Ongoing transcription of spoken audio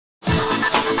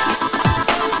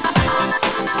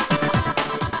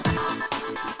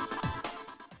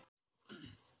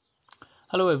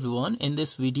Hello everyone, in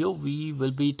this video we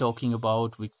will be talking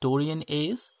about Victorian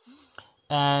age,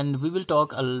 and we will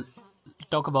talk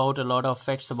about a lot of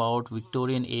facts about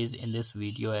Victorian age in this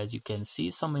video. As you can see,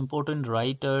 some important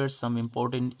writers, some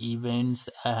important events,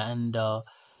 and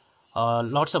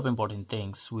lots of important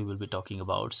things we will be talking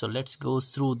about. So let's go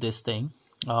through this thing.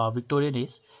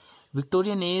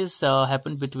 Victorian age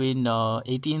happened between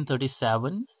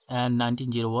 1837 and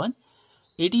 1901.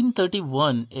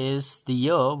 1831 is the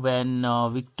year when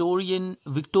Queen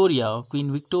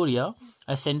Victoria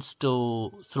ascends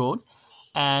to throne,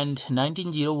 and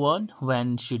 1901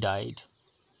 when she died.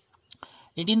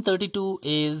 1832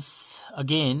 is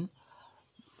again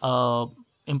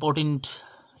important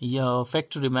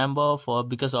fact to remember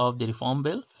because of the Reform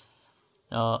Bill,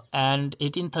 and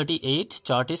 1838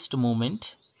 Chartist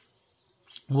movement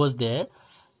was there.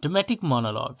 Dramatic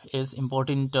monologue is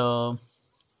important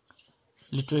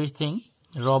literary thing.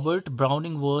 Robert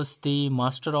Browning was the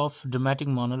master of dramatic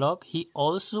monologue. He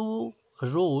also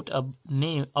wrote a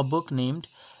book named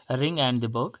Ring and the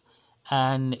Book,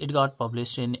 and it got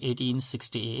published in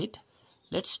 1868.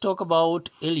 Let's talk about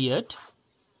Eliot.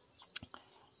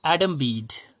 Adam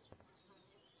Bede,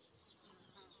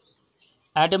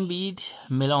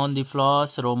 Milon the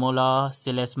Floss, Romola,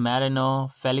 Silas Mariner,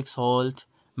 Felix Holt,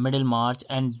 Middlemarch,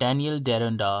 and Daniel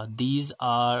Deronda. These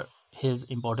are his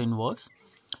important works.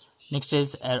 Next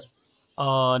is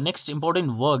next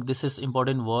important work. This is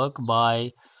important work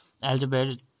by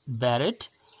Elizabeth Barrett,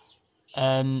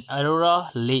 and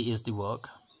Aurora Leigh is the work.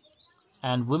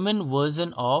 And women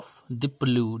version of The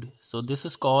Prelude. So this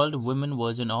is called women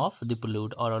version of The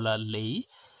Prelude, Aurora Leigh.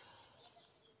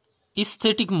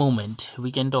 Aesthetic movement.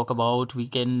 We can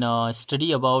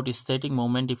study about aesthetic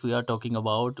movement if we are talking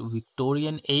about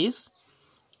Victorian age.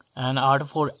 And art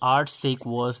for art's sake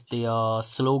was their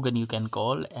slogan, you can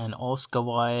call, and Oscar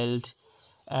Wilde,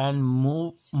 and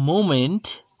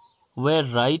moment where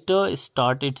writer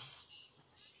started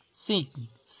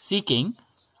seeking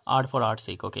art for art's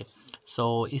sake. Okay,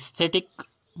 so aesthetic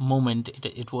movement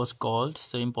it was called,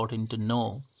 so important to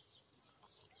know.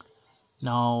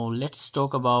 Now let's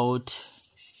talk about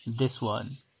this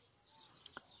one.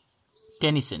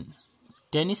 Tennyson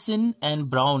and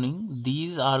Browning,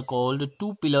 these are called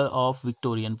two pillars of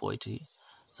Victorian poetry.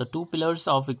 So two pillars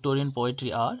of Victorian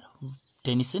poetry are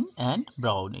Tennyson and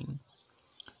Browning.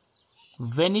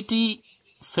 Vanity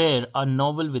Fair, a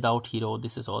novel without hero.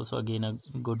 This is also again a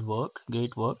great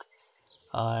work.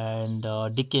 And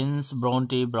Dickens,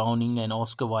 Bronte, Browning, and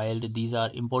Oscar Wilde, these are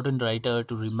important writers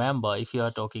to remember if you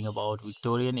are talking about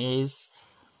Victorian age.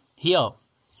 Here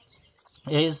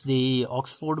is the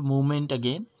Oxford movement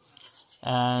again.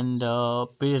 And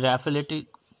pre-Raphaelite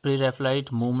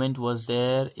movement was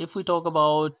there. If we talk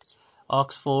about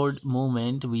Oxford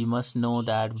movement, we must know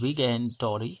that Whig and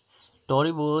Tory.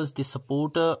 Tory was the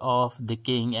supporter of the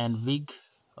king, and Whig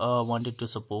wanted to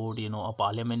support, a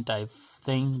parliament type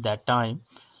thing that time.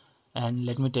 And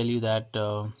let me tell you that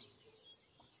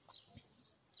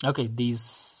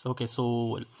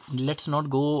so let's not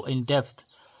go in depth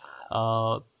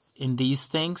in these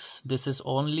things. This is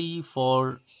only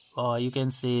for you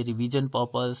can say revision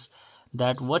purpose,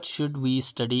 that what should we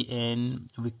study in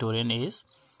Victorian age.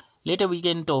 Later we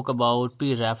can talk about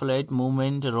pre-Raphaelite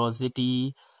movement,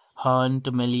 Rossetti,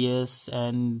 Hunt, Melius,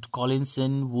 and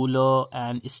Collinson, Wooler,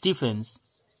 and Stephens.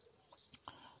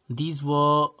 These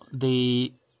were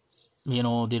the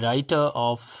writer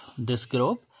of this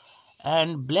group.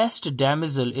 And Blessed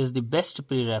Damsel is the best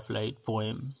pre-Raphaelite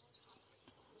poem.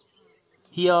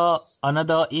 Here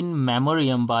another In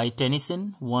Memoriam by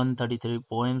Tennyson, 133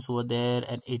 poems were there,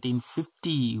 and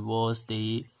 1850 was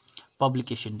the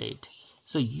publication date.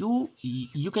 So you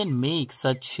can make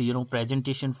such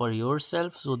presentation for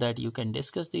yourself, so that you can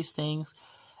discuss these things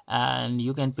and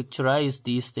you can picturize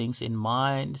these things in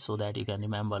mind, so that you can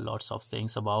remember lots of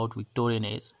things about Victorian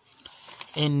age.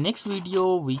 In next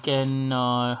video we can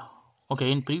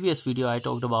in previous video I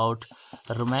talked about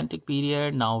the Romantic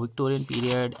period, now Victorian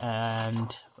period,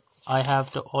 and I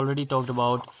have already talked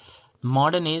about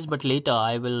modern age, but later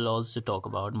I will also talk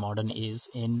about modern age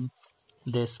in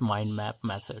this mind map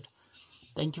method.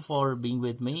 Thank you for being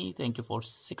with me. Thank you for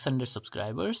 600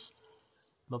 subscribers.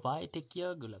 Bye bye, take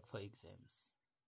care, good luck for exams.